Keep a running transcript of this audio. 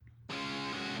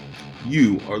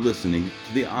You are listening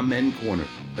to the Amen Corner,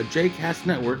 a JCast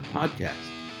Network podcast.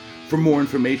 For more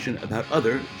information about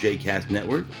other JCast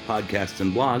Network podcasts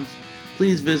and blogs,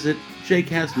 please visit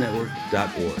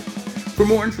jcastnetwork.org. For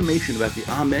more information about the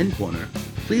Amen Corner,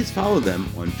 please follow them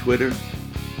on Twitter,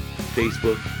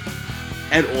 Facebook,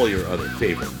 and all your other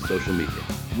favorite social media.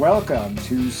 Welcome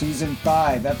to Season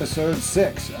 5, Episode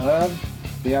 6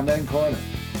 of The Amen Corner.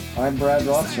 I'm Brad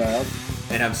Rothschild.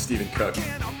 And I'm Stephen Cook.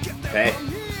 Hey.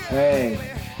 Hey.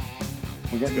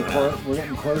 We're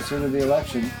getting closer to the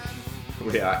election.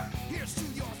 We are.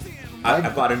 I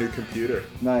bought a new computer.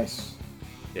 Nice.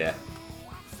 Yeah.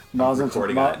 Mazel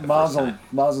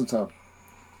tov.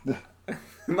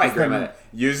 My grandma.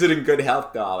 Use it in good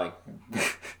health, darling.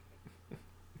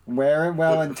 Wear it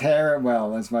well and tear it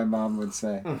well, as my mom would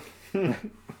say.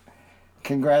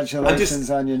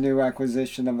 Congratulations on your new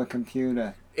acquisition of a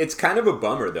computer. It's kind of a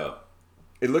bummer, though.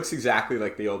 It looks exactly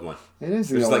like the old one. It is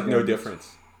the There's old one. no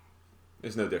difference.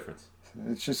 There's no difference.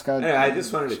 It's just got... Anyway, I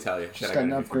just wanted to tell you. Just got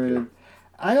upgraded.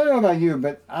 I don't know about you,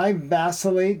 but I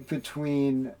vacillate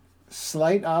between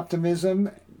slight optimism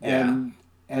and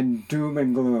doom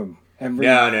and gloom.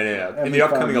 No. In the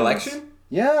upcoming election?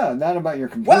 Yeah, not about your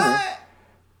computer. What?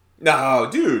 No,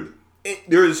 dude.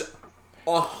 There's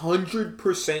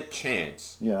 100%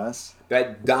 chance. Yes.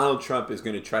 That Donald Trump is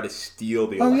going to try to steal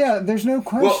the election. Oh yeah, there's no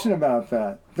question about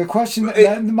that. The question,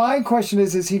 my question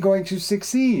is he going to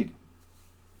succeed?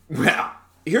 Well,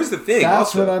 here's the thing.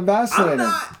 That's what I'm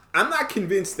vacillating. I'm not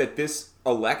convinced that this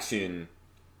election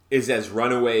is as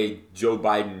runaway Joe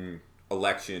Biden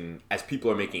election as people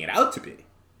are making it out to be.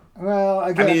 Well,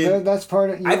 again, that's part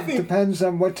of it. Depends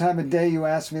on what time of day you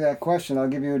ask me that question. I'll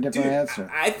give you a different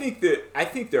answer. I think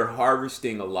they're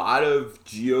harvesting a lot of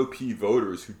GOP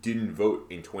voters who didn't vote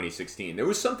in 2016. There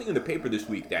was something in the paper this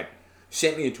week that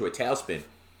sent me into a tailspin.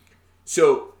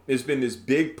 So there's been this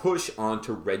big push on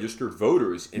to register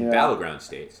voters in battleground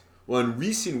states. Well, in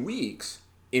recent weeks,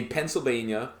 in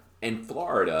Pennsylvania and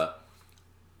Florida,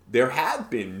 there have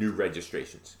been new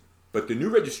registrations. But the new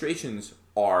registrations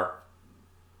are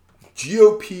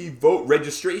GOP vote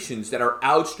registrations that are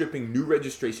outstripping new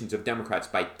registrations of Democrats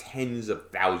by tens of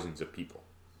thousands of people.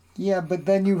 Yeah, but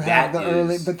then you have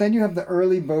the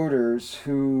early voters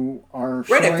who are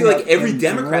right. I feel like every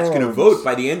Democrat's going to vote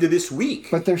by the end of this week.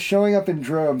 But they're showing up in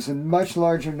droves in much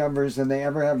larger numbers than they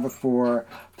ever have before.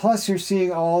 Plus, you're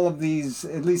seeing all of these,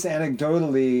 at least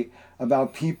anecdotally,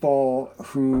 about people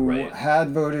who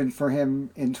had voted for him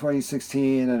in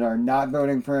 2016 and are not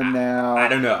voting for him now. I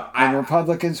don't know. And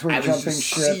Republicans who are jumping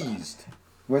ship. Seized.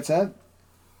 What's that?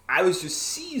 I was just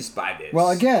seized by this.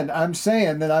 Well, again, I'm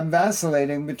saying that I'm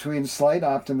vacillating between slight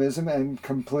optimism and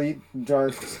complete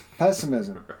dark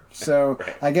pessimism. So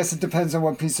I guess it depends on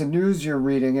what piece of news you're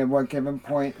reading at what given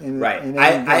point in any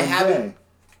day.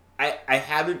 I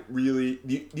haven't really...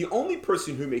 The only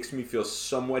person who makes me feel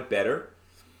somewhat better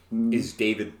is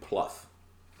David Plouffe.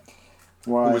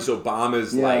 Why? Who was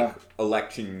Obama's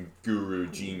election guru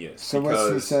genius. So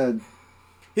what's he said?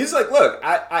 He's like, look,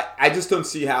 I just don't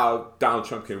see how Donald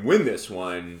Trump can win this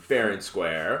one fair and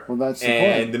square. Well, that's the point.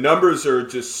 And the numbers are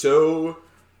just so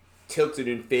tilted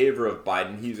in favor of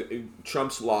Biden.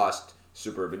 Trump's lost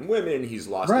suburban women. He's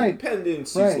lost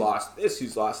independents. He's lost this.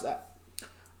 He's lost that.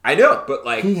 I know, but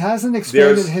like... He hasn't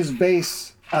expanded his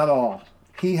base at all.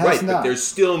 He has not. But there's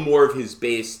still more of his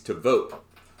base to vote.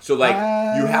 So, like,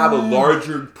 you have a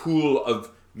larger pool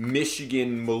of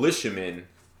Michigan militiamen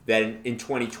than in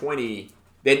 2020...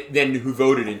 Than who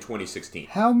voted in 2016.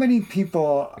 How many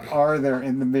people are there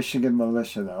in the Michigan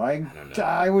militia, though? I don't know.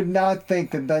 I would not think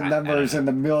that number is in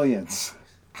the millions.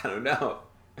 I don't know.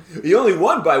 He only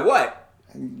won by what?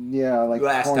 Yeah, like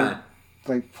last time.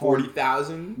 Like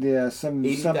 40,000? Yeah,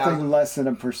 something less than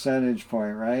a percentage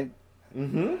point, right?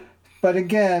 Mm-hmm. But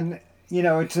again,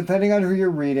 it's depending on who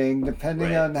you're reading,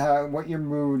 depending on what your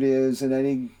mood is in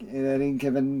any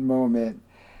given moment.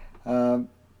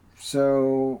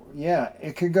 So, yeah,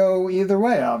 it could go either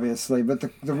way, obviously. But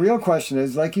the real question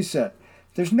is, like you said,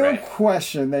 there's no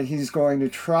question that he's going to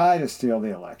try to steal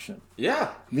the election.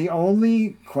 Yeah. The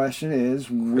only question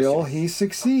is, will he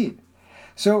succeed?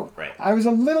 So I was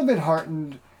a little bit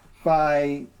heartened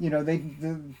by,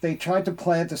 they tried to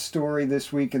plant a story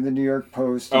this week in the New York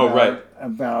Post about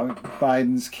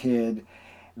Biden's kid.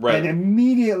 Right. And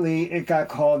immediately it got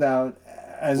called out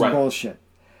as bullshit.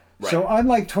 Right. So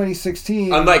unlike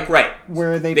 2016,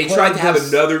 where they tried to have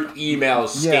another email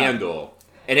scandal,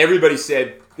 and everybody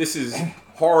said this is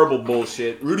horrible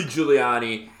bullshit. Rudy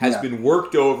Giuliani has been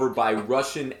worked over by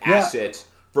Russian assets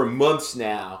for months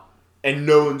now, and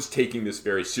no one's taking this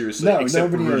very seriously except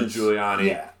for Rudy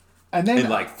Giuliani and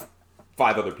like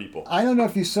 5 other people. I don't know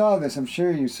if you saw this. I'm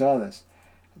sure you saw this.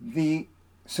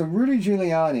 So Rudy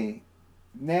Giuliani,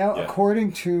 now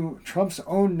according to Trump's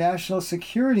own national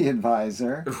security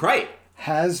advisor, right,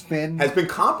 has been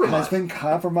compromised. Has been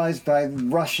compromised by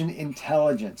Russian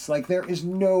intelligence. Like, there is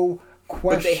no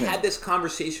question. But they had this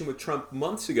conversation with Trump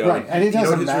months ago. Right, and it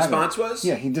doesn't matter. His response was?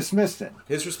 Yeah, he dismissed it.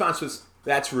 His response was,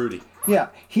 "That's Rudy." Yeah,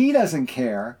 he doesn't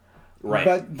care.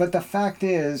 Right. But the fact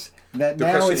is that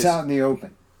now it's out in the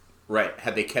open. Right.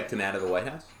 Had they kept him out of the White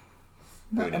House?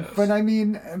 But I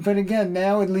mean, but again,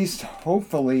 now at least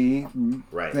hopefully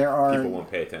there are... People won't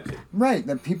pay attention. Right,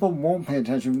 that people won't pay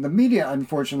attention. The media,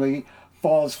 unfortunately,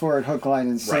 falls for it hook, line,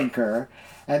 and sinker.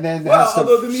 Right. And then has to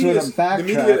sort of backtrack the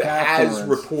media afterwards. has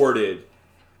reported,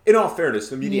 in all fairness,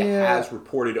 the media has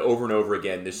reported over and over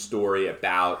again this story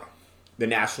about the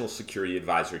National Security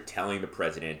Advisor telling the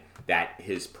president that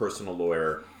his personal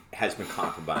lawyer has been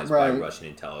compromised by Russian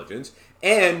intelligence.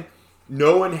 And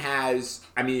no one has,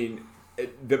 I mean,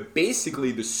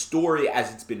 basically the story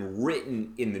as it's been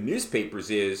written in the newspapers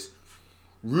is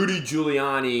Rudy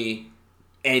Giuliani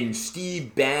and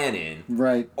Steve Bannon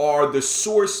are the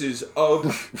sources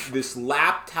of this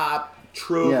laptop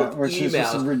trove of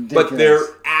emails, but they're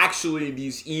actually,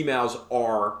 these emails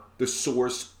are the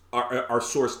source, are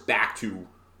sourced back to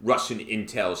Russian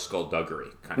intel skullduggery,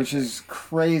 which is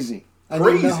crazy. I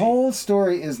mean, the whole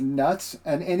story is nuts,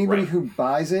 and anybody who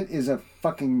buys it is a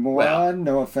fucking moron,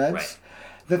 no offense.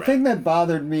 The thing that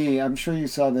bothered me, I'm sure you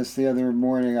saw this the other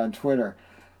morning on Twitter,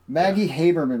 Maggie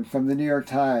Haberman from the New York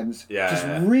Times just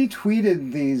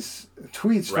retweeted these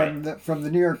tweets from the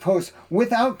New York Post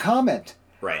without comment.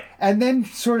 Right. And then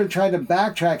sort of tried to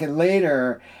backtrack it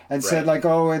later and said, like,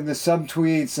 oh, in the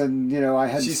subtweets, and, you know, I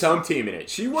had... She's home teaming it.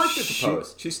 She worked at the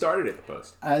Post. She started at the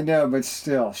Post. I know, but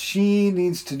still, she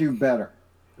needs to do better.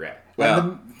 Right.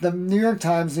 Well... The New York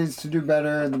Times needs to do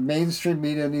better, and the mainstream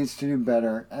media needs to do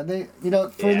better. And they, you know,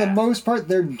 for the most part,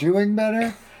 they're doing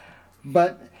better.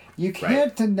 But you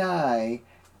can't deny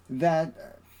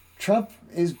that Trump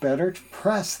is better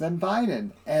press than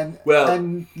Biden. And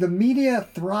the media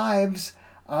thrives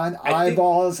on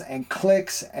eyeballs and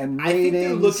clicks and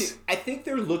ratings. I think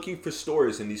they're looking for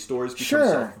stories, and these stories become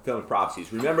self-fulfilling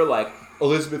prophecies. Remember, like,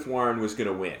 Elizabeth Warren was going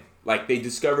to win. Like, they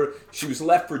discovered she was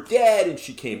left for dead, and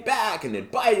she came back, and then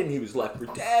Biden, he was left for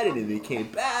dead, and then he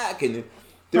came back, and then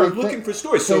they're looking for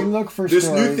stories. So look for this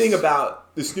stories. new thing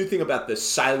about the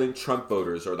silent Trump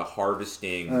voters, or the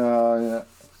harvesting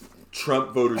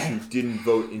Trump voters who didn't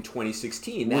vote in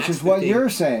 2016. Which is what you're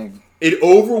saying. It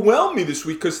overwhelmed me this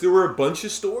week because there were a bunch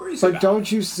of stories. But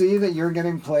don't you see that you're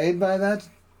getting played by that?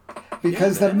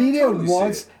 Because the media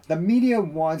wants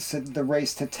the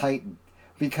race to tighten.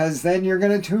 Because then you're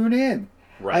going to tune in.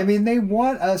 Right. I mean, they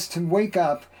want us to wake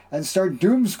up and start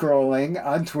doom scrolling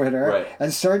on Twitter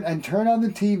and turn on the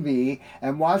TV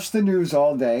and watch the news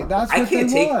all day. That's what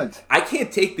they want. I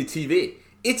can't take the TV.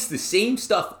 It's the same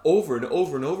stuff over and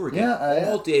over and over again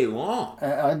all day long.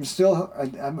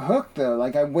 I'm hooked though.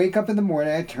 Like, I wake up in the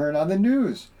morning, I turn on the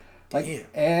news. Like,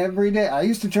 every day. I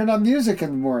used to turn on music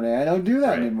in the morning. I don't do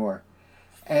that anymore.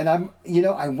 And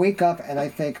I wake up and I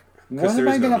think, what am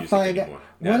I going to find out?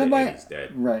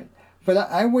 Right. But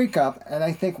I wake up and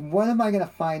I think, what am I going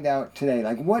to find out today?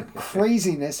 Like, what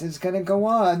craziness is going to go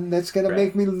on that's going to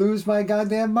make me lose my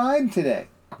goddamn mind today?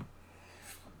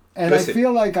 And I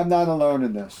feel like I'm not alone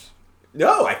in this.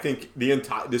 No, I think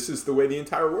this is the way the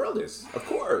entire world is. Of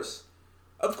course.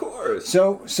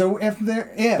 So if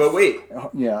But wait.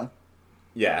 Yeah.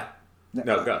 Yeah.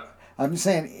 No, go. I'm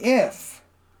saying if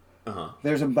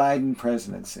there's a Biden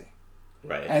presidency.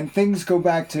 Right. And things go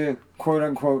back to quote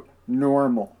unquote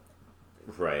normal.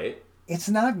 Right. It's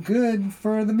not good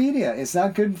for the media. It's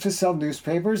not good to sell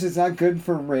newspapers. It's not good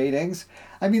for ratings.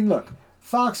 I mean, look,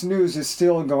 Fox News is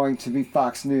still going to be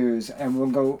Fox News and will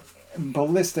go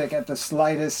ballistic at the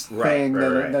slightest thing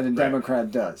that a Democrat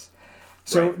does.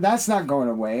 So that's not going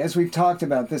away. As we've talked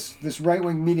about, this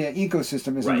right-wing media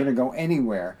ecosystem isn't going to go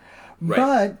anywhere. Right.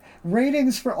 But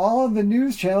ratings for all of the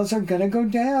news channels are going to go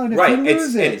down if he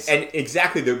loses. And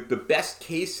exactly, the best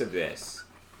case of this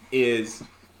is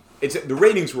the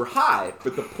ratings were high,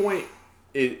 but the point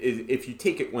is, if you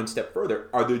take it one step further,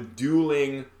 are the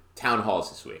dueling town halls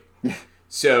this week.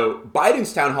 So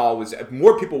Biden's town hall was,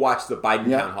 more people watched the Biden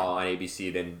town hall on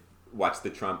ABC than watched the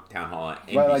Trump town hall on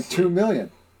NBC. By like 2 million.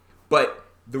 But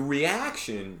the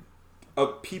reaction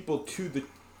of people to the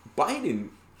Biden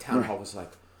town hall was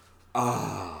like,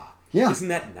 isn't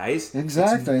that nice?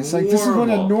 Exactly. It's like, this is what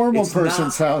a normal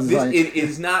person sounds like. It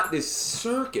is not this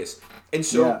circus. And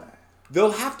so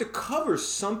they'll have to cover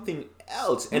something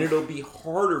else, and it'll be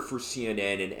harder for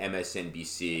CNN and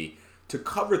MSNBC to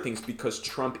cover things because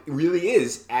Trump really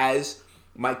is, as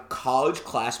my college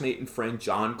classmate and friend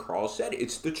John Carl said,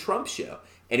 it's the Trump show.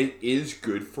 And it is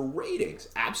good for ratings.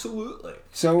 Absolutely.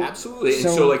 Absolutely. And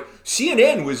so like,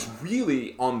 CNN was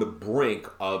really on the brink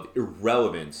of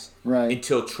irrelevance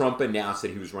until Trump announced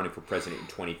that he was running for president in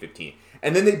 2015.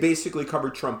 And then they basically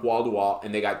covered Trump wall to wall,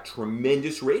 and they got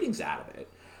tremendous ratings out of it.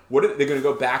 What are they going to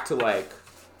go back to, like,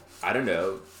 I don't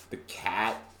know, the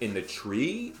cat in the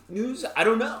tree news? I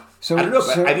don't know. I don't know,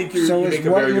 but I think you make a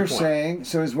very good point.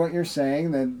 So is what you're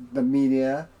saying that the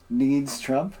media needs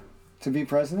Trump to be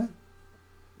president?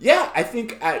 Yeah, I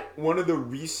think at one of the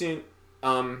recent,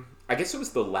 I guess it was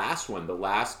the last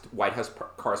White House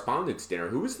Correspondents' Dinner,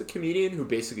 who was the comedian who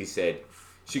basically said,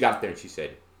 she got up there and she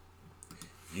said,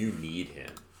 you need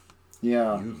him.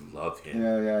 Yeah. You love him.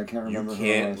 Yeah, I can't remember. You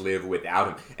can't live without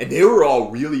him. And they were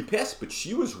all really pissed, but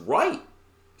she was right.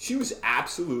 She was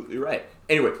absolutely right.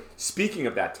 Anyway, speaking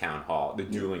of that town hall, the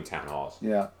dueling town halls.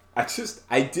 Yeah.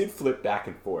 I did flip back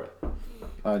and forth.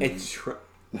 And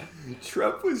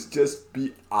Trump was just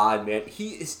beyond, man.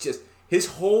 He is just, his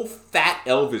whole fat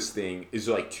Elvis thing is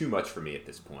like too much for me at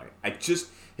this point.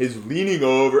 His leaning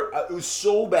over, it was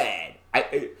so bad.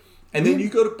 And then you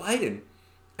go to Biden,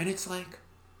 and it's like,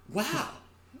 wow,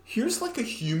 here's like a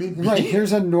human being. Right,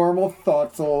 here's a normal,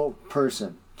 thoughtful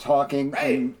person talking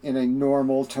in a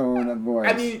normal tone of voice.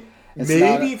 I mean,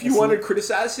 maybe if you want to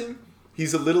criticize him,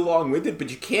 he's a little long-winded,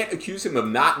 but you can't accuse him of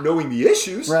not knowing the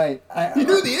issues. Right. He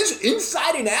knew the issues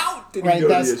inside and out. Did he know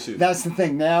the issues? That's the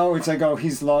thing. Now it's like, oh,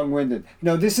 he's long-winded.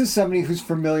 No, this is somebody who's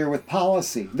familiar with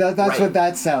policy. That's what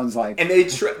that sounds like. And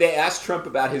they asked Trump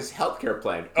about his healthcare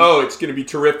plan. Oh, it's going to be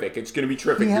terrific. It's going to be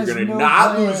terrific. You're going to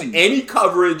not lose any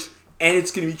coverage, and it's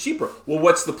going to be cheaper. Well,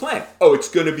 what's the plan? Oh, it's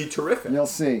going to be terrific. You'll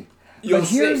see. But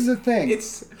here's the thing.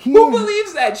 Who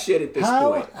believes that shit at this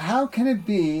point? How can it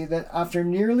be that after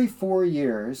nearly 4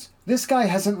 years, this guy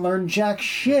hasn't learned jack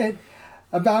shit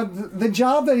about the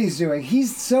job that he's doing?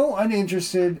 He's so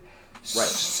uninterested,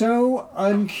 so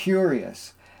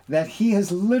uncurious, that he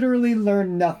has literally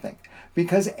learned nothing.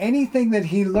 Because anything that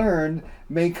he learned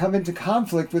may come into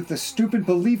conflict with the stupid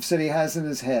beliefs that he has in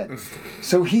his head.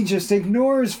 So he just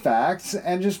ignores facts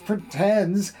and just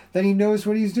pretends that he knows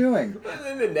what he's doing. And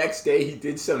then the next day he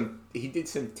did some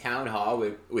town hall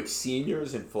with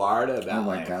seniors in Florida about, oh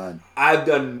my God.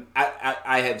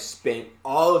 I have spent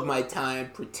all of my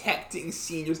time protecting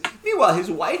seniors. Meanwhile, his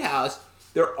White House,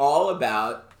 they're all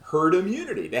about herd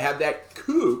immunity. They have that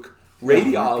kook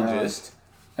radiologist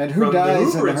and who from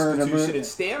dies the Hoover in herd Institution immunity in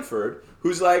Stanford,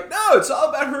 who's like, no, it's all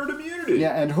about herd immunity.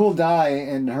 Yeah, and who'll die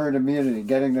in herd immunity,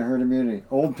 getting the herd immunity?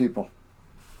 Old people.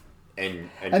 And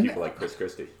people like Chris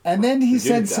Christie. And then he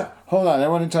said, hold on, I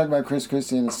want to talk about Chris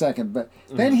Christie in a second, but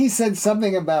then he said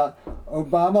something about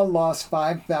Obama lost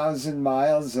 5,000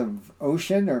 miles of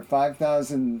ocean, or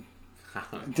 5,000...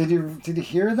 Did you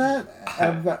hear that?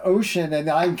 Of ocean, and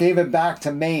I gave it back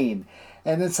to Maine.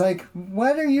 And it's like,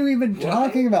 what are you even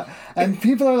talking about? And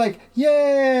people are like,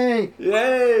 yay!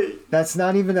 Yay! That's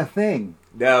not even a thing.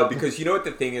 No, because you know what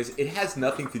the thing is? It has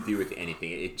nothing to do with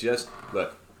anything. It just,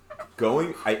 look,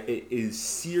 it is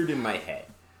seared in my head.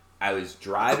 I was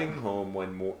driving home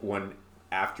one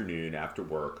afternoon after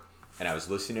work, and I was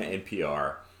listening to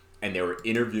NPR, and they were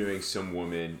interviewing some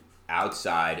woman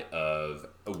outside of,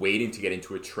 waiting to get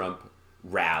into a Trump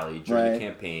rally during the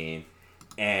campaign.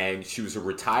 And she was a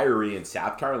retiree in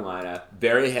South Carolina,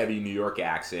 very heavy New York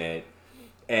accent.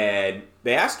 And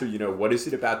they asked her, what is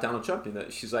it about Donald Trump?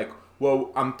 And she's like,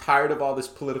 well, I'm tired of all this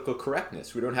political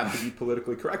correctness. We don't have to be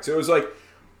politically correct. So it was like,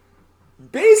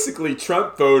 basically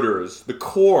Trump voters, the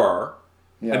core,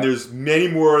 and there's many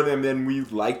more of them than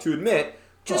we'd like to admit,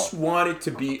 just want it to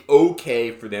be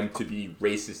okay for them to be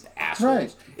racist assholes.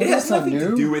 Right. It has nothing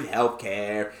to do with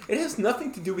healthcare. It has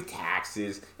nothing to do with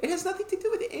taxes. It has nothing to do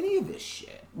with any of this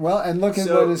shit. Well, and look at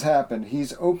what has happened.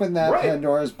 He's opened that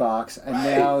Pandora's box, and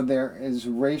now there is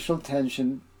racial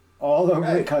tension all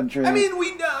over the country. I mean,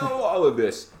 we know all of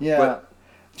this. Yeah. But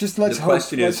just let's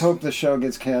hope the show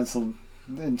gets canceled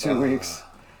in 2 weeks.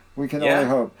 We can only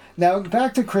hope. Now,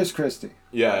 back to Chris Christie.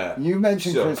 Yeah. You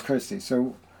mentioned Chris Christie,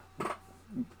 So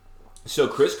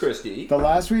Chris Christie... The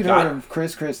last we'd heard of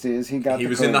Chris Christie is he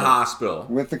was in the hospital.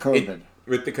 With the COVID.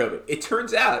 It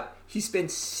turns out he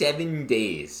spent 7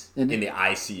 days in the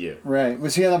ICU. Right.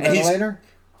 Was he on a ventilator?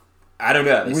 I don't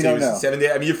know. We don't know. 7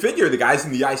 days. I mean, you figure the guy's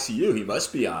in the ICU. He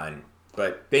must be on.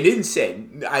 But they didn't say.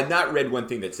 I've not read one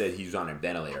thing that said he was on a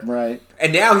ventilator. Right.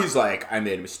 And now he's like, I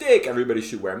made a mistake. Everybody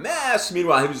should wear masks.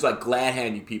 Meanwhile, he was like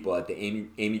glad-handing people at the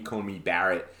Amy Coney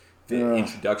Barrett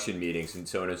introduction meetings and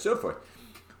so on and so forth.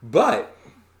 But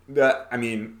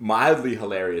the mildly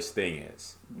hilarious thing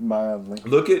is Mildly.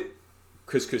 Look at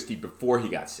Chris Christie before he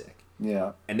got sick.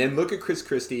 Yeah. And then look at Chris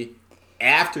Christie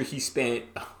after he spent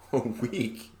a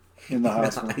week in the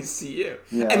hospital. ICU.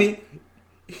 Yeah. I mean,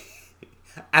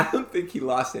 I don't think he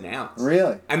lost an ounce.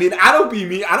 Really? I mean, I don't want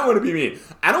to be mean.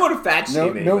 I don't want to fat shame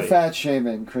anybody. No fat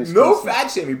shaming, Chris. No Christie. fat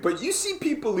shaming. But you see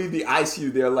people leave the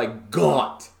ICU, they're like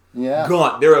gaunt. Yeah.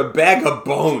 Gaunt. They're a bag of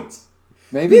bones.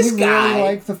 Maybe This he guy- really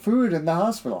liked the food in the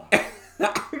hospital.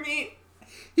 I mean,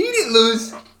 he didn't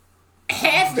lose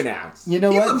half an ounce. You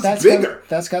know he what? Looks That's bigger.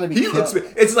 that's got to be. He looks big.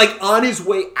 It's like on his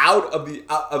way out of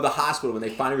the hospital when they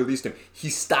finally released him. He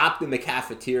stopped in the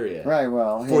cafeteria. Right.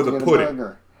 Well, he for had to the get a pudding.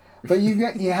 burger. But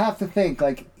you have to think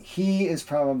like he is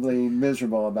probably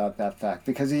miserable about that fact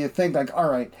because you think like, all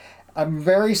right, I'm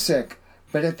very sick,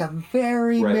 but at the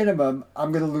very Right. minimum,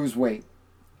 I'm going to lose weight,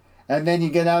 and then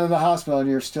you get out of the hospital and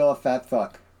you're still a fat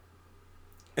fuck.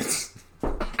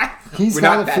 He's We're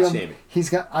got not to fat feel.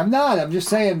 shaming. I'm not. I'm just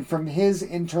saying from his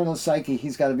internal psyche,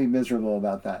 he's got to be miserable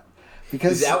about that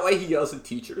because Is that why he yells at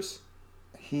teachers?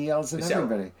 he yells at is that-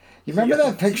 everybody. You remember yells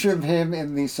that at picture of him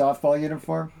in the softball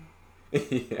uniform?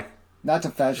 Yeah. Not to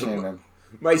fat shame him.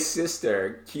 My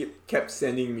sister kept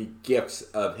sending me gifs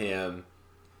of him.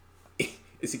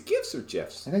 Is it gifs or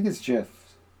gifs? I think it's Jif.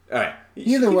 All right. She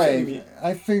Either keeps way, sending me-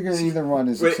 I figure either one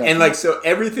is Wait, acceptable. and like so,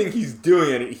 everything he's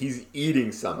doing in it, he's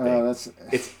eating something. Oh, that's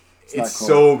it's not it's cool.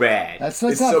 so bad. let's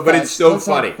it's not so, but fat- it's so let's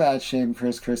funny. Not fat shame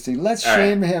Chris Christie. Let's All right.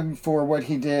 shame him for what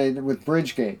he did with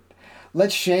Bridgegate.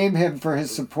 Let's shame him for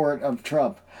his support of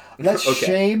Trump. Let's Okay.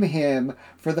 shame him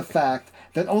for the fact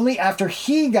that only after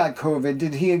he got COVID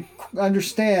did he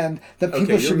understand that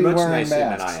people Okay, should be you're much wearing nicer than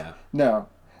masks. I am.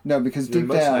 No, because You're deep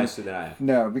much down, nicer than I am.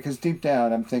 no, because deep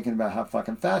down, I'm thinking about how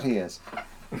fucking fat he is.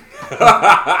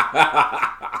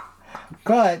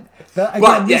 But again,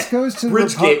 But this yeah, goes to the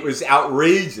Bridgegate was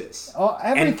outrageous. Oh,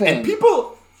 everything. And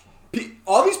people,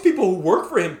 all these people who work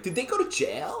for him, did they go to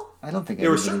jail? I don't think They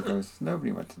were anybody certainly-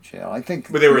 nobody went to jail. I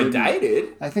think, But they were maybe- indicted.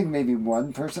 I think maybe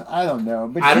one person. I don't know,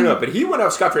 but I don't know, but he went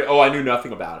off scot free. Oh, I knew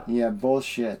nothing about it. yeah,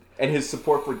 bullshit. And his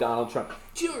support for Donald Trump.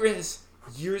 Do you realize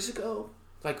years ago,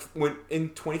 like when in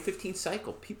 2015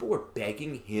 cycle, people were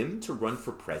begging him to run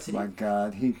for My president?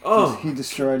 God, he Oh. he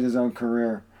destroyed his own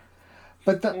career.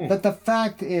 But the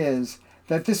fact is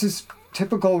that this is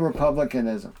typical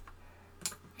republicanism.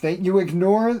 That you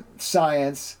ignore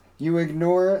science, you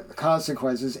ignore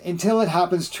consequences until it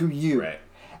happens to you. Right.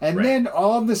 And Right. then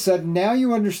all of a sudden, now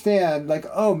you understand, like,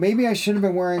 oh, maybe I should have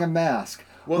been wearing a mask.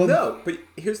 Well, no, but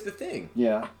here's the thing.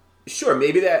 Yeah. Sure,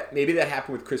 maybe that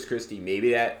happened with Chris Christie,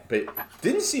 but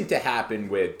didn't seem to happen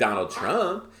with Donald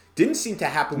Trump. Didn't seem to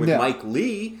happen with No. Mike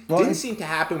Lee. Well, Didn't seem to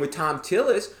happen with Tom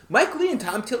Tillis. Mike Lee and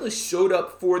Tom Tillis showed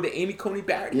up for the Amy Coney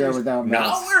Barrett Yeah, years without not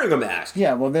masks. wearing a mask.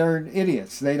 Yeah, well, they're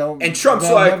idiots. They don't. And Trump's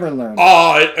they'll like, never learn.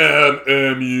 I am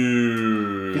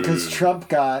MU. Because Trump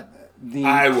got the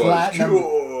I was platinum.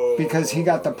 pure. Because he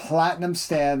got the platinum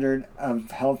standard of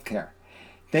healthcare.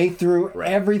 They threw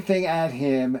Right. everything at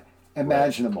him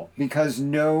imaginable because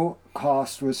no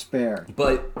cost was spared.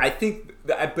 But I think,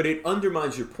 but it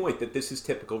undermines your point that this is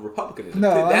typical Republicanism. No,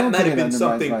 I that don't might think have it been undermines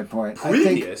something my point. I think-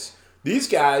 previous. These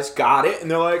guys got it, and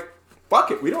they're like,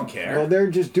 "Fuck it, we don't care. Well, they're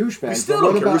just douchebags. we still But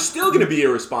don't what care. We're about- still going to be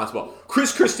irresponsible."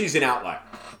 Chris Christie's an outlier.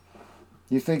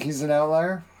 You think he's an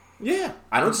outlier? Yeah,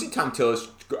 I don't see Tom Tillis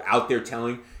out there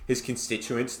telling his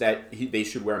constituents that they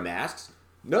should wear masks.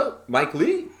 No, Mike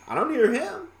Lee, I don't hear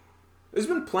him. There's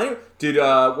been plenty. Did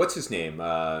what's his name?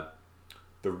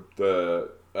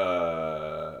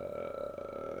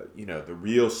 The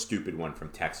real stupid one from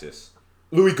Texas,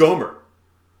 Louis Gohmert.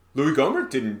 Louis Gohmert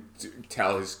didn't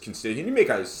tell his constituents. He didn't make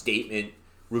a statement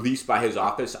released by his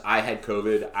office. I had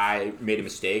COVID. I made a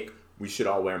mistake. We should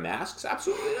all wear masks.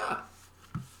 Absolutely not.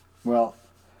 Well,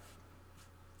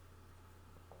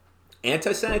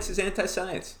 Anti-science is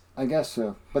anti-science. I guess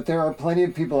so. But there are plenty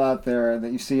of people out there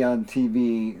that you see on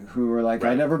TV who are like, I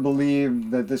Right. never believed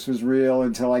that this was real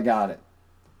until I got it.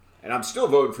 And I'm still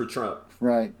voting for Trump.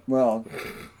 Right. Well,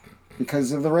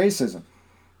 because of the racism.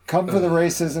 Come for the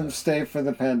racism, stay for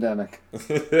the pandemic.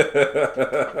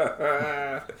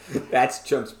 That's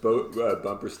Trump's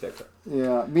bumper sticker.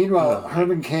 Yeah. Meanwhile,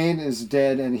 Herman Cain is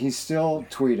dead and he's still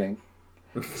tweeting.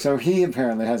 So he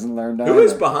apparently hasn't learned either.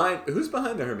 Who's behind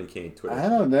the Herman Cain Twitter? I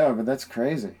don't know, but that's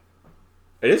crazy.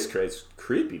 It is crazy. It's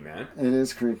creepy, man. It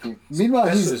is creepy. Meanwhile,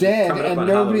 Especially he's as we're dead coming up and on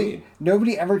nobody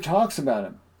Halloween. ever talks about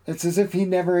him. It's as if he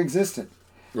never existed.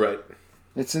 Right.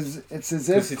 It's as Because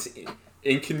if it's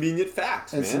inconvenient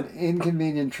facts, it's man. an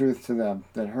inconvenient truth to them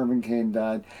that Herman Cain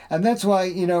died. And that's why,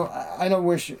 I don't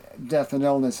wish death and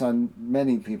illness on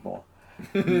many people.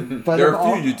 But There of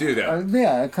are a few you do, though.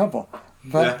 Yeah, a couple.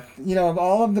 But, of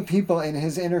all of the people in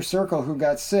his inner circle who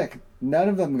got sick, none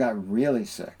of them got really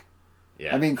sick.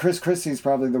 Yeah. I mean, Chris Christie's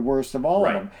probably the worst of all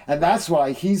of them. And that's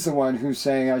why he's the one who's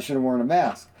saying I should have worn a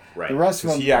mask. Right. The rest of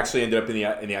them... he actually ended up in the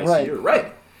ICU.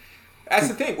 Right. That's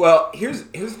the thing. Well, here's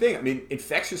the thing. I mean,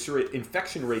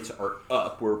 infection rates are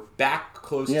up. We're back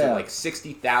close to like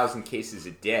 60,000 cases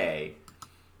a day.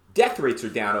 Death rates are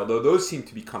down, although those seem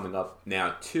to be coming up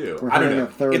now too. I don't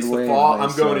know. It's the fall.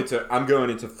 I'm going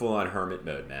into full on hermit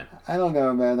mode, man. I don't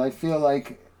know, man. I feel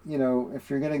like if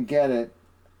you're gonna get it,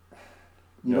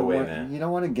 you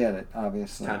don't want to get it.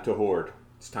 Obviously, it's time to hoard.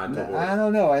 I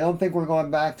don't know. I don't think we're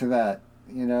going back to that.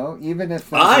 Even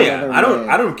if I am.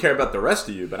 I don't care about the rest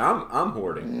of you, but I'm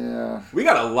hoarding. Yeah. We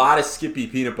got a lot of Skippy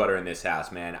peanut butter in this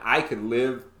house, man. I could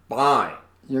live fine.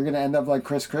 You're gonna end up like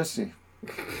Chris Christie.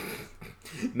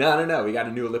 No. We got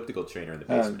a new elliptical trainer in the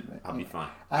basement. I'll be fine.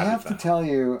 I have to tell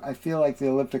you, I feel like the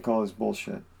elliptical is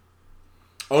bullshit.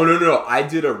 Oh, no. I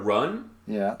did a run.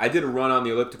 Yeah. I did a run on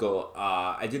the elliptical.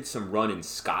 I did some run in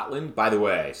Scotland. By the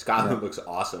way, Scotland looks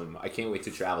awesome. I can't wait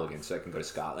to travel again so I can go to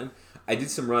Scotland. I did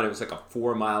some run. It was like a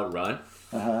 4-mile run.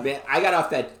 Uh-huh. Man, I got off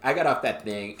that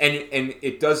thing, and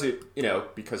it does it,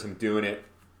 because I'm doing it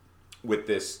with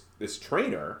this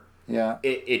trainer. Yeah.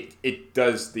 It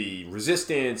does the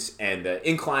resistance and the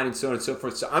incline and so on and so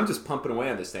forth. So I'm just pumping away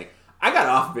on this thing. I got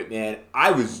off of it, man.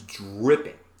 I was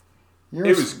dripping.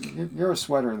 You're a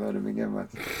sweater though to begin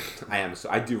with. I am. So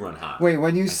I do run hot. Wait,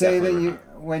 when you say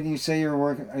you're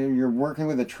working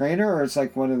with a trainer, or it's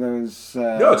like one of those?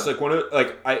 No, it's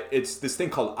like it's this thing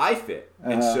called iFit,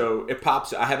 and so it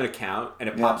pops. I have an account, and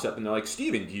it pops up, and they're like,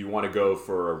 Steven, do you want to go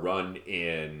for a run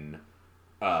in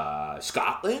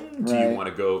Scotland? Do you want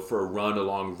to go for a run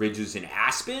along ridges in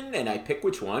Aspen? And I pick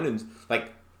which one, and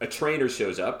like a trainer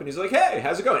shows up and he's like, hey,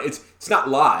 how's it going? It's not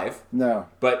live. No.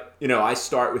 But, I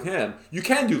start with him. You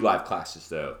can do live classes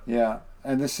though. Yeah.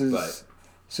 And this is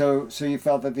so you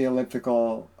felt that the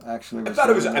elliptical actually was... I thought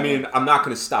it was, I'm not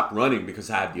going to stop running because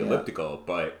I have the elliptical,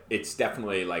 but it's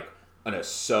definitely like on a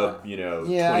sub,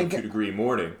 22 degree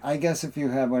morning. I guess if you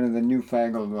have one of the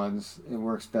newfangled ones, it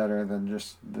works better than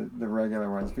just the regular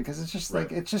ones because it's just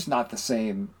it's just not the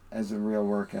same as a real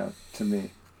workout to me.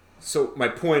 So my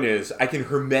point is, I can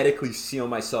hermetically seal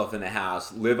myself in the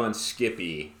house, live on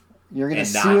Skippy, You're gonna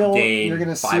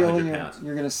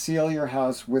seal your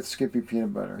house with Skippy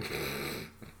peanut butter.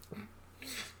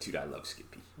 Dude, I love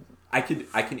Skippy. I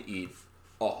can eat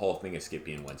a whole thing of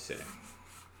Skippy in one sitting.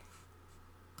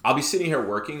 I'll be sitting here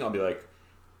working. I'll be like,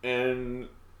 and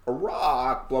a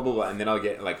rock, blah blah blah, and then I'll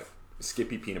get like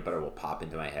Skippy peanut butter will pop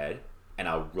into my head, and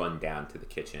I'll run down to the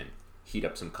kitchen, heat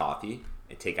up some coffee,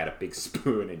 and take out a big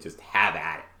spoon and just have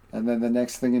at it. And then the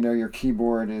next thing you know, your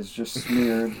keyboard is just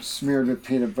smeared with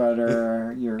peanut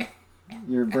butter.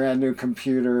 Your brand new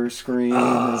computer screen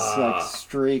is like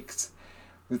streaked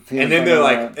with peanut butter. And then they're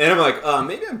like, and I'm like,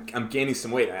 maybe I'm gaining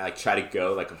some weight. And I like try to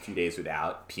go like a few days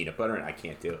without peanut butter, and I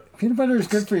can't do it. Peanut butter is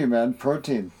good for you, man.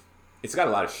 Protein. It's got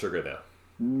a lot of sugar though.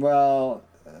 Well,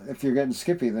 if you're getting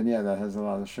Skippy, then yeah, that has a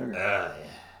lot of sugar. Yeah.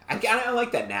 I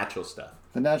like that natural stuff.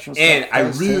 The natural stuff. And I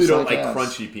really don't like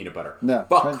crunchy peanut butter. No.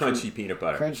 Fuck crunchy peanut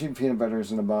butter. Crunchy peanut butter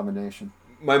is an abomination.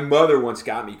 My mother once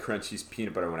got me crunchy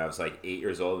peanut butter when I was like 8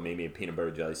 years old and made me a peanut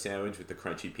butter jelly sandwich with the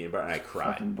crunchy peanut butter, and I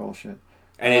cried. Fucking bullshit.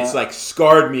 And it's like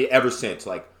scarred me ever since.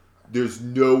 Like, there's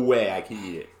no way I can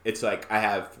eat it. It's like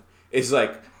it's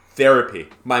like therapy.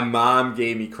 My mom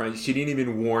gave me crunchy. She didn't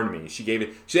even warn me. She gave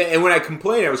it. And when I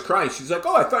complained, I was crying. She's like,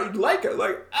 oh, I thought you'd like it.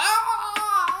 Like,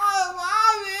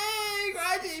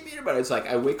 but it's like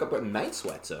I wake up with night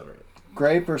sweats over it.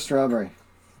 Grape or strawberry?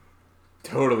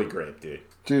 Totally grape, dude.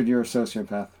 Dude, you're a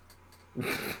sociopath.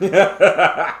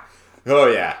 Oh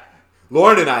yeah,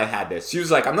 Lauren and I had this. She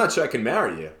was like, "I'm not sure I can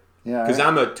marry you." Yeah, because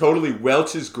I'm a totally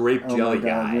Welch's grape jelly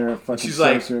guy. You're a fucking She's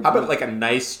like, sociopath. "How about like a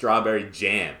nice strawberry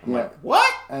jam?" I'm like,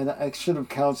 "What?" And I should have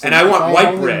counseled. And I want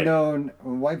white bread.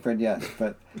 White bread, yes,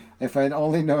 but if I'd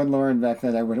only known Lauren back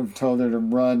then, I would have told her to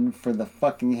run for the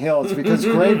fucking hills because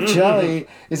grape jelly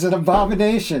is an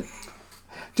abomination.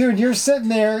 Dude, you're sitting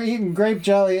there eating grape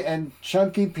jelly and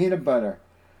chunky peanut butter.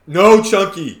 No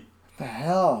chunky. What the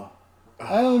hell?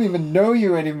 I don't even know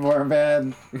you anymore,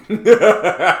 man.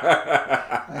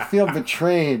 I feel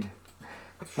betrayed.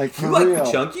 Like, for you like real.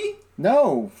 the chunky?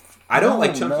 No. I don't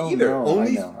like chunky either. No,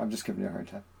 only, I know. I'm just giving you a hard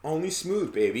time. Only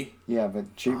smooth, baby. Yeah, but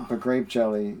grape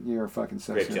jelly, you're a fucking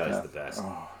sociopath. Grape jelly's the best.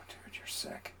 Oh, dude, you're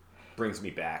sick. Brings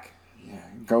me back. Yeah,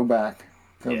 go back.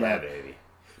 Go yeah, back. Baby.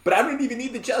 But I don't even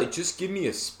need the jelly. Just give me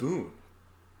a spoon,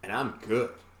 and I'm good.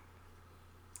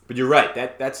 But you're right.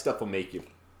 That stuff will make you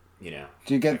you know.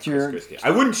 Do you get your? Christie.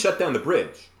 I wouldn't shut down the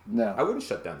bridge. No. I wouldn't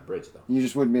shut down the bridge though. You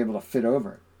just wouldn't be able to fit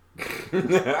over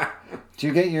it. Do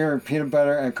you get your peanut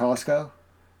butter at Costco?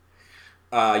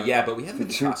 Yeah, but we haven't been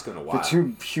to Costco in a while. The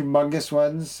two humongous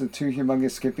ones, the two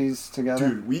humongous Skippies together.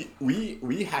 Dude,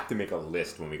 we have to make a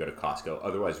list when we go to Costco.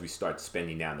 Otherwise, we start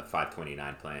spending down the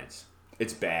 $5.29 plans.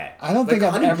 It's bad. I don't think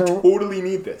I've ever totally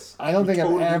need this. I don't think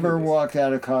I've ever walked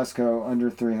out of Costco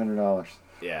under $300.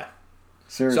 Yeah.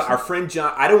 Seriously. So our friend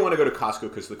John, I don't want to go to Costco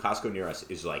because the Costco near us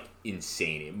is like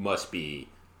insane. It must be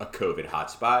a COVID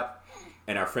hotspot.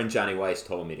 And our friend Johnny Weiss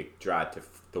told me to drive to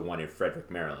the one in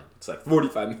Frederick, Maryland. It's like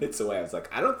 45 minutes away. I was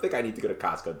like, I don't think I need to go to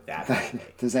Costco that badly.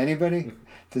 Does anybody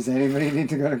need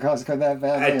to go to Costco that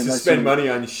badly? To spend money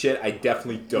on shit I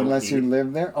definitely don't unless need. you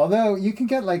live there. Although you can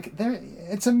get like there,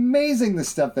 it's amazing the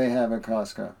stuff they have at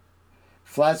Costco.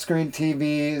 Flat screen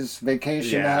TVs,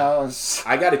 vacation house.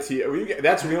 I got we only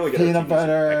get peanut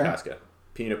butter at Costco.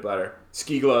 Peanut butter,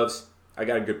 ski gloves. I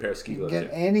got a good pair of ski gloves. You get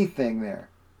anything there.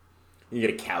 You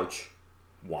get a couch,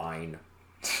 wine.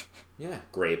 Yeah,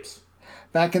 grapes.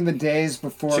 Back in the days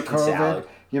before Chicken COVID, salad.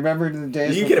 you remember the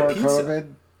days You before get a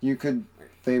pizza. COVID?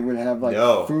 They would have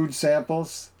like food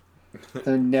samples.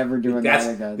 They're never doing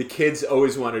that again. The kids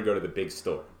always wanted to go to the big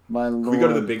store. My lord. We go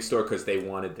to the big store because they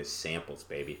wanted the samples,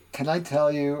 baby. Can I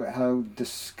tell you how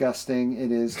disgusting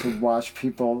it is to watch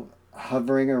people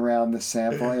hovering around the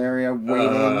sample area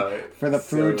waiting for the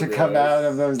food to come out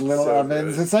of those little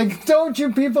ovens? Gross. It's like, don't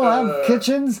you people have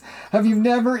kitchens? Have you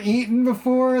never eaten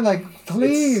before? Like,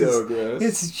 please. It's so gross.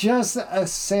 It's just a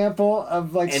sample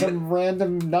of like some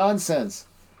random nonsense.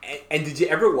 And did you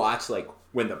ever watch like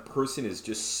when the person is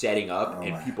just setting up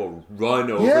and people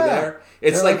run over there?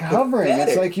 It's like hovering. Pathetic.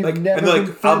 It's like you've never been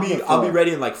fed I'll be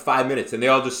ready in like 5 minutes, and they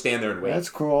all just stand there and wait. That's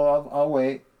cool. I'll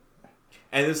wait.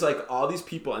 And there's like all these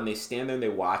people, and they stand there and they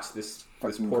watch this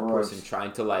poor person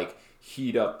trying to like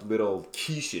heat up little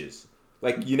quiches.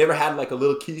 Like, you never had like a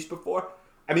little quiche before?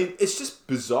 I mean, it's just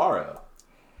bizarro.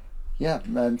 Yeah,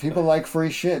 man. People like free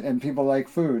shit and people like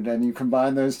food, and you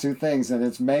combine those two things, and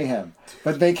it's mayhem.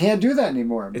 But they can't do that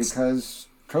anymore because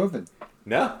COVID.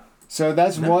 No. So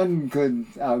that's one good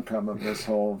outcome of this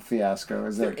whole fiasco.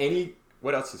 Is there any?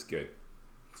 What else is good?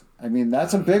 I mean,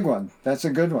 that's a big one. That's a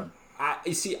good one.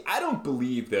 You see, I don't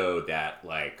believe though that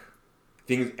like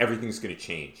everything's going to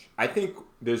change. I think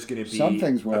there's going to be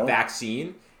a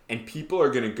vaccine, and people are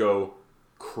going to go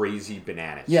crazy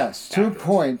bananas. Yes, to a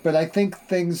point, but I think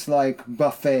things like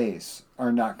buffets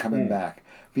are not coming back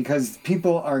because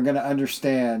people are going to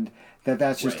understand that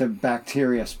that's just a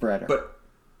bacteria spreader. But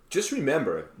just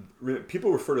remember,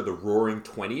 people refer to the Roaring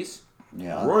 20s.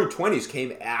 Yeah. The Roaring 20s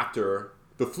came after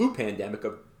the flu pandemic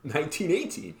of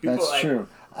 1918. People that's true.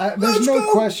 There's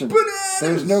no question. Bananas!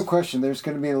 There's no question. There's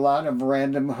going to be a lot of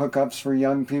random hookups for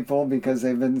young people because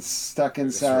they've been stuck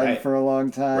inside for a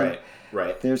long time.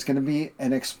 Right. There's going to be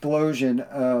an explosion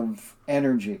of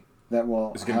energy that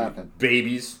will happen. Be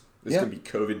babies. There's going to be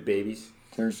COVID babies.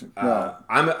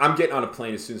 I'm getting on a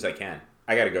plane as soon as I can.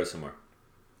 I got to go somewhere.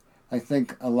 I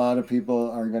think a lot of people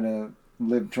are going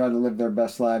to try to live their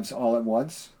best lives all at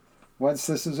once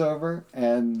this is over,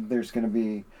 and there's going to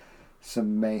be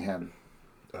some mayhem.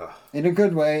 In a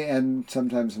good way and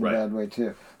sometimes in a bad way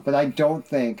too. But I don't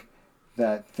think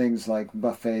that things like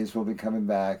buffets will be coming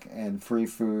back and free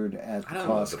food at Costco. I don't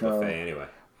love the buffet anyway.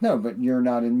 No, but you're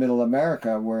not in Middle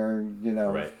America where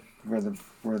where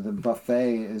the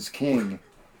buffet is king.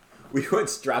 We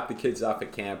once dropped the kids off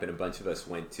at camp, and a bunch of us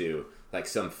went to like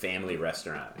some family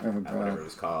restaurant, whatever it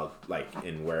was called, like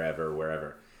in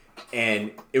wherever.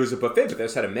 And it was a buffet, but they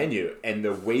just had a menu, and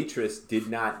the waitress did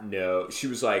not know. She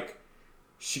was like,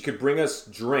 she could bring us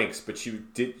drinks, but she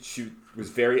was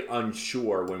very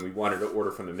unsure when we wanted to order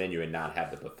from the menu and not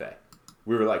have the buffet.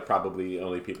 We were like probably the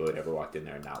only people that ever walked in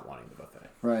there not wanting the buffet.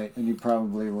 Right, and you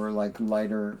probably were like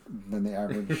lighter than the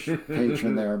average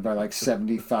patron there by like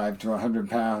 75 to 100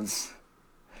 pounds.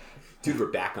 Dude,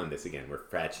 we're back on this again. We're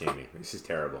fat shaming. This is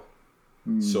terrible.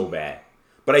 So bad.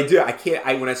 But I can't,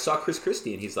 when I saw Chris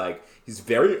Christie, and he's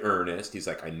very earnest. He's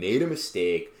like, I made a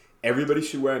mistake. Everybody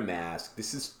should wear a mask.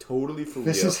 This is totally for real.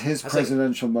 This is his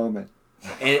presidential moment.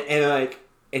 And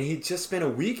he just spent a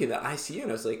week in the ICU, and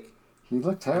I was like, he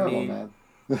looked terrible, man.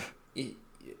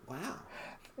 Wow.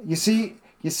 You see,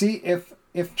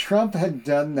 if Trump had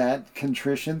done that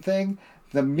contrition thing,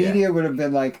 the media would have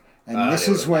been like, and this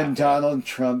is when Donald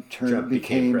Trump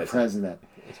became president.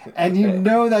 And you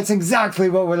know that's exactly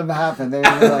what would have happened. They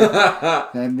would be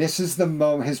like, and this is the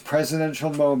moment, his presidential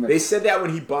moment. They said that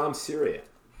when he bombed Syria.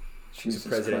 Jesus it's a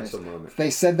presidential Christ. moment. They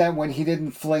said that when he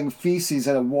didn't fling feces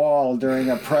at a wall during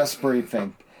a press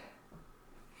briefing.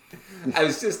 I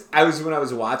was when I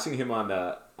was watching him on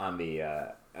the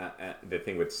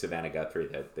thing with Savannah Guthrie,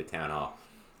 the town hall.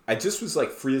 I just was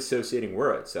like free associating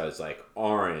words. So I was like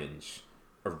orange,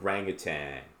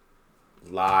 orangutan,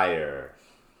 liar,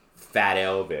 fat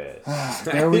Elvis.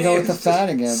 There we go with the fat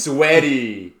again.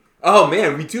 Sweaty. Oh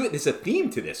man, we do it. There's a theme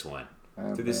to this one.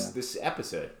 Oh, to this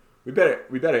episode. We better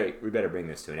bring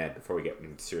this to an end before we get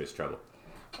in serious trouble.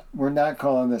 We're not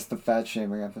calling this the fat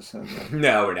shaming episode.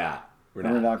 No, we're not. We're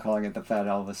not calling it the Fat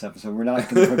Elvis episode. We're not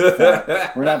going to put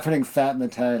fat. We're not putting fat in the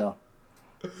title.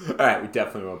 All right, we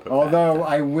definitely won't put. Although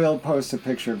I will post a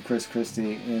picture of Chris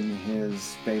Christie in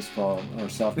his baseball or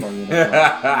softball uniform.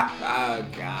 Oh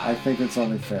God! I think it's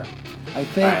only fair. I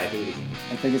think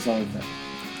it's only fair.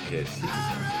 It is.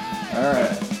 All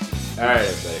right. All right,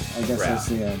 everybody. I guess that's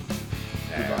the end.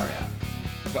 Goodbye.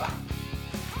 Bye.